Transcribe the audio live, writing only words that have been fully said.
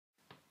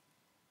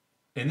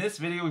In this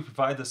video, we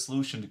provide the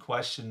solution to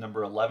question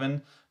number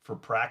 11 for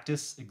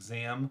practice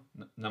exam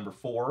number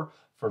 4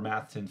 for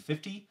Math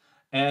 1050.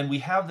 And we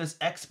have this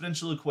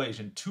exponential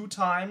equation, 2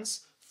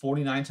 times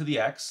 49 to the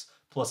x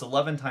plus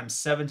 11 times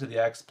 7 to the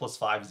x plus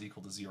 5 is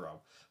equal to 0.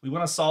 We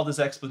want to solve this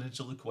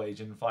exponential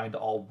equation and find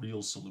all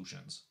real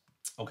solutions.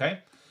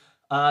 Okay?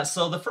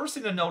 So the first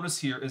thing to notice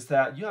here is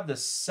that you have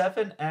this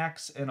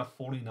 7x and a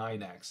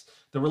 49x.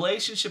 The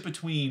relationship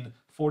between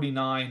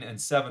 49 and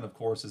 7, of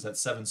course, is that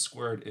 7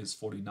 squared is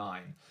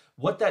 49.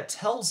 What that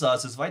tells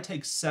us is if I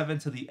take 7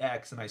 to the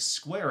x and I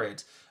square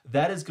it,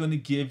 that is going to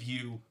give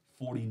you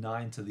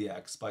 49 to the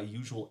x by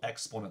usual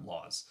exponent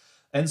laws.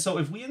 And so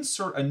if we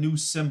insert a new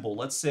symbol,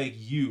 let's say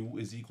u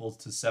is equal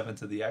to 7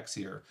 to the x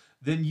here,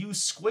 then u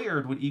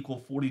squared would equal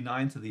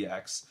 49 to the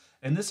x.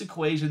 And this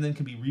equation then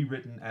can be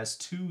rewritten as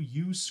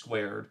 2u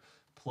squared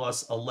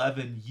plus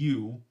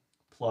 11u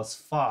plus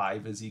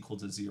 5 is equal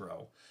to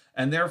 0.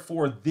 And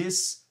therefore,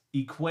 this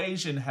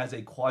equation has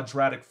a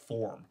quadratic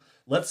form.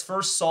 Let's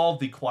first solve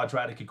the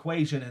quadratic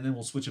equation, and then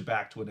we'll switch it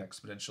back to an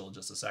exponential in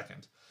just a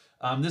second.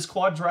 This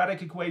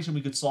quadratic equation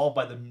we could solve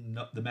by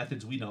the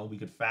methods we know. We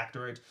could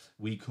factor it.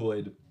 We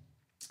could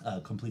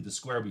complete the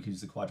square. We could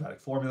use the quadratic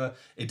formula.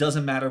 It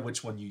doesn't matter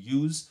which one you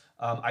use.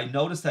 I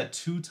noticed that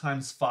 2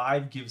 times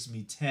 5 gives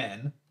me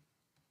 10.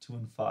 2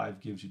 and 5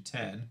 gives you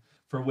 10,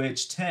 for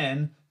which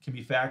 10 can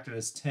be factored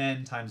as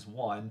 10 times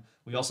 1.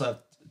 We also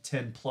have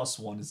 10 plus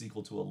 1 is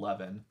equal to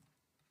 11.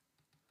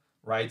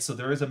 Right? So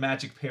there is a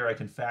magic pair. I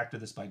can factor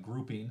this by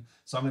grouping.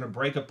 So I'm going to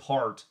break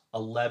apart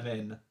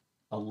 11u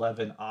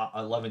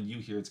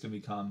here. It's going to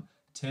become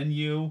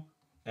 10u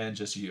and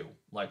just u,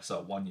 like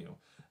so, 1u.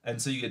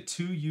 And so you get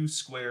 2u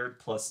squared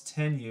plus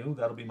 10u.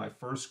 That'll be my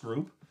first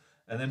group.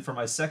 And then for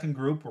my second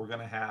group, we're going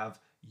to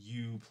have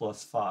u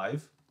plus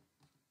 5.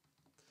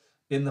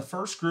 In the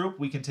first group,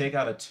 we can take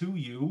out a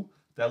 2u.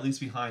 That leaves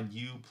behind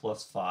u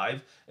plus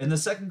 5. In the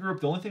second group,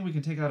 the only thing we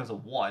can take out is a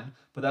 1,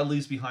 but that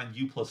leaves behind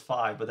u plus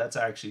 5. But that's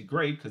actually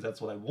great because that's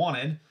what I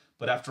wanted.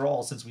 But after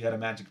all, since we had a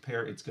magic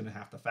pair, it's going to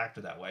have to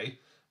factor that way.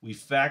 We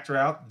factor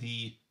out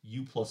the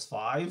u plus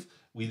 5.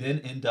 We then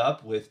end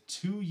up with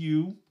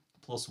 2u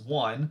plus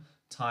 1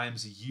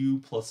 times u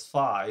plus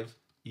 5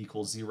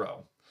 equals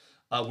 0.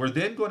 We're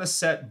then going to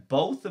set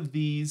both of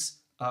these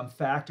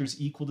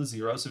factors equal to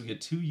 0. So we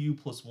get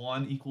 2u plus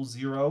 1 equals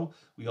 0.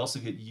 We also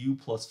get u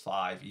plus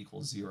 5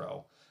 equals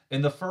 0.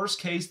 In the first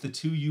case, the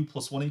 2u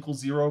plus 1 equals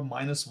 0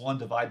 minus 1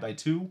 divided by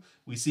 2.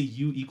 We see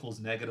u equals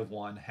negative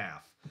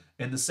 1/2.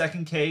 In the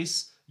second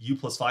case, u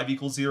plus 5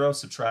 equals 0.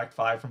 Subtract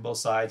 5 from both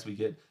sides. We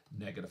get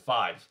negative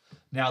 5.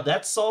 Now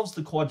that solves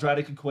the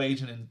quadratic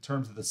equation in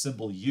terms of the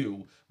symbol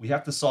u. We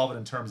have to solve it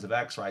in terms of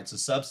x, right? So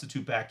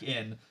substitute back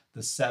in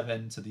the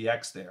 7 to the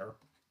x there.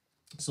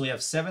 So we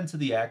have 7 to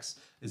the x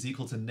is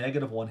equal to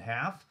negative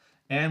 1/2,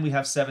 and we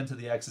have 7 to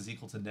the x is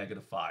equal to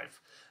negative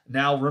 5.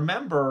 Now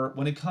remember,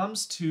 when it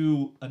comes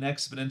to an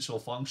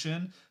exponential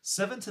function,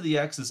 7 to the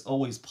x is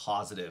always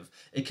positive.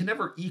 It can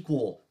never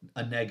equal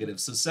a negative,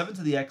 so 7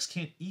 to the x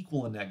can't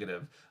equal a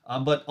negative.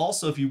 But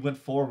also, if you went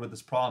forward with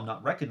this problem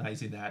not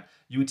recognizing that,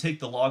 you would take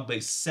the log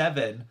base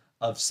 7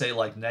 of, say,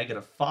 like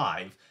negative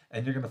 5,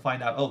 and you're going to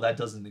find out, oh, that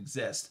doesn't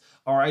exist.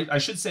 All right, I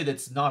should say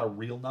that's not a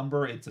real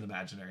number, it's an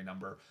imaginary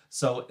number.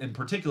 So in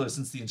particular,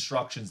 since the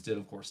instructions did,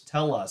 of course,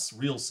 tell us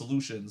real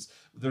solutions,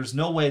 there's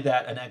no way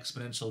that an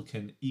exponential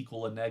can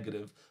equal a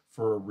negative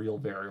for a real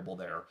variable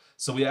there.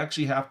 So we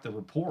actually have to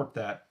report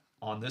that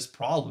on this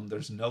problem,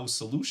 there's no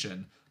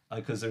solution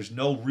because there's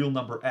no real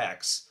number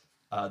x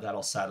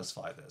that'll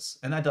satisfy this.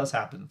 And that does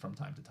happen from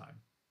time to time.